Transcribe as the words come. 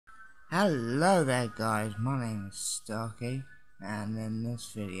Hello there guys, my name is Starkey, and in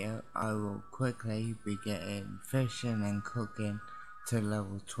this video I will quickly be getting fishing and cooking to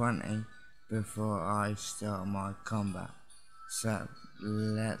level 20 before I start my combat. So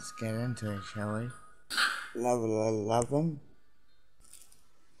let's get into it, shall we? Level 11,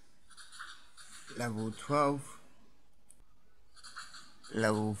 level 12,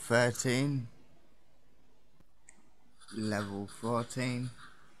 level 13, level 14,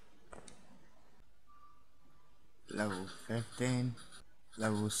 level 15,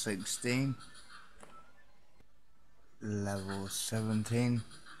 level 16, level 17,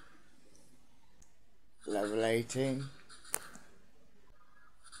 level 18,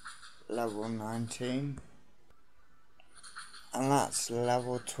 level 19, and that's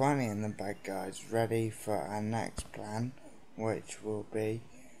level 20 in the bag, guys, ready for our next plan, which will be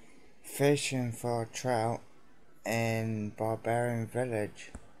fishing for trout in Barbarian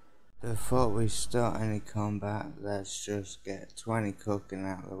Village. Before we start any combat, let's just get 20 cooking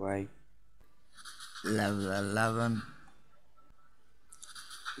out of the way. Level 11,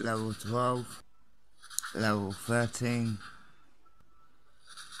 level 12, level 13,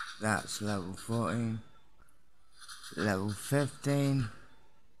 that's level 14, level 15,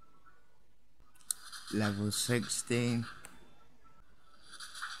 level 16,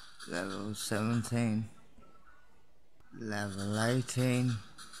 level 17, level 18,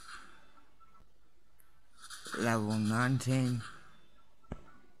 level 19,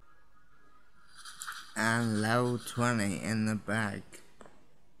 and level 20 in the bag.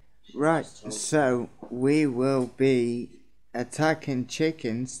 Right, so we will be attacking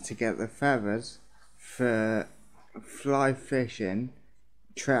chickens to get the feathers for fly fishing,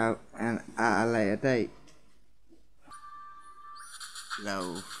 trout, and at a later date.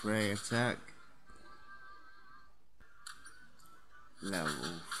 Level 3 attack,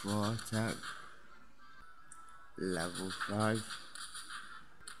 level 4 attack, level 5,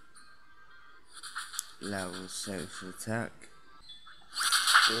 level 6 attack,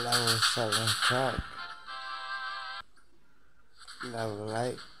 level 7 attack, level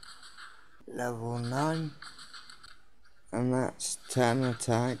 8, level 9, and that's 10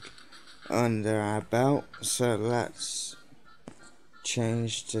 attack under our belt. So let's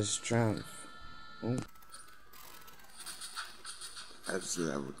change to strength. Ooh. That's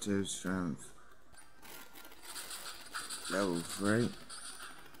level 2 strength, level 3,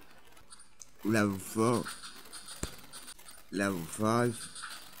 level 4, level 5,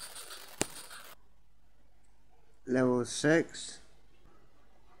 level 6,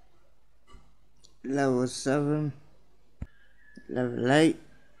 level 7, level 8,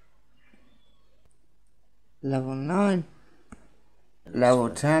 level 9, level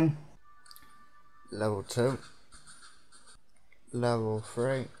 10, level 2, level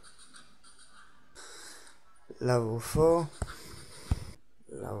 3, level 4,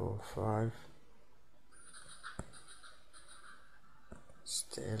 level 5,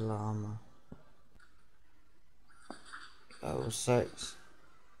 steel armor, level 6,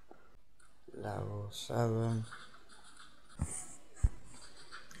 level 7,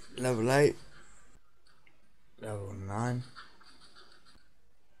 level 8, level 9,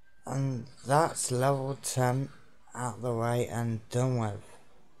 and that's level 10 out of the way and done with.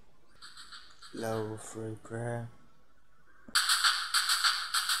 Level 3 prayer,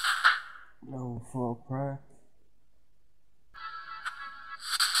 level 4 prayer,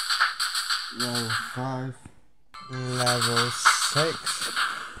 level 5, level 6,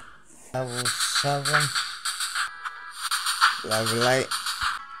 level 7, level 8,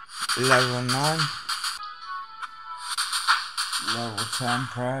 level 9, level 10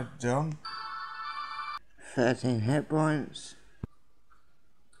 prayer done, 13 hit points.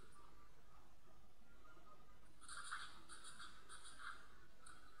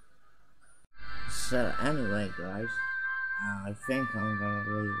 So anyway guys, I think I'm going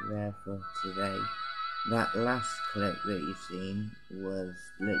to leave it there for today. That last clip that you've seen was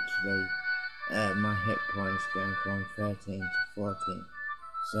literally my hit points going from 13 to 14.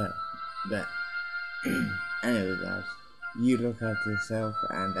 So, but anyway guys, you look after yourself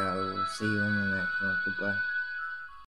and I will see you on the next one. Goodbye.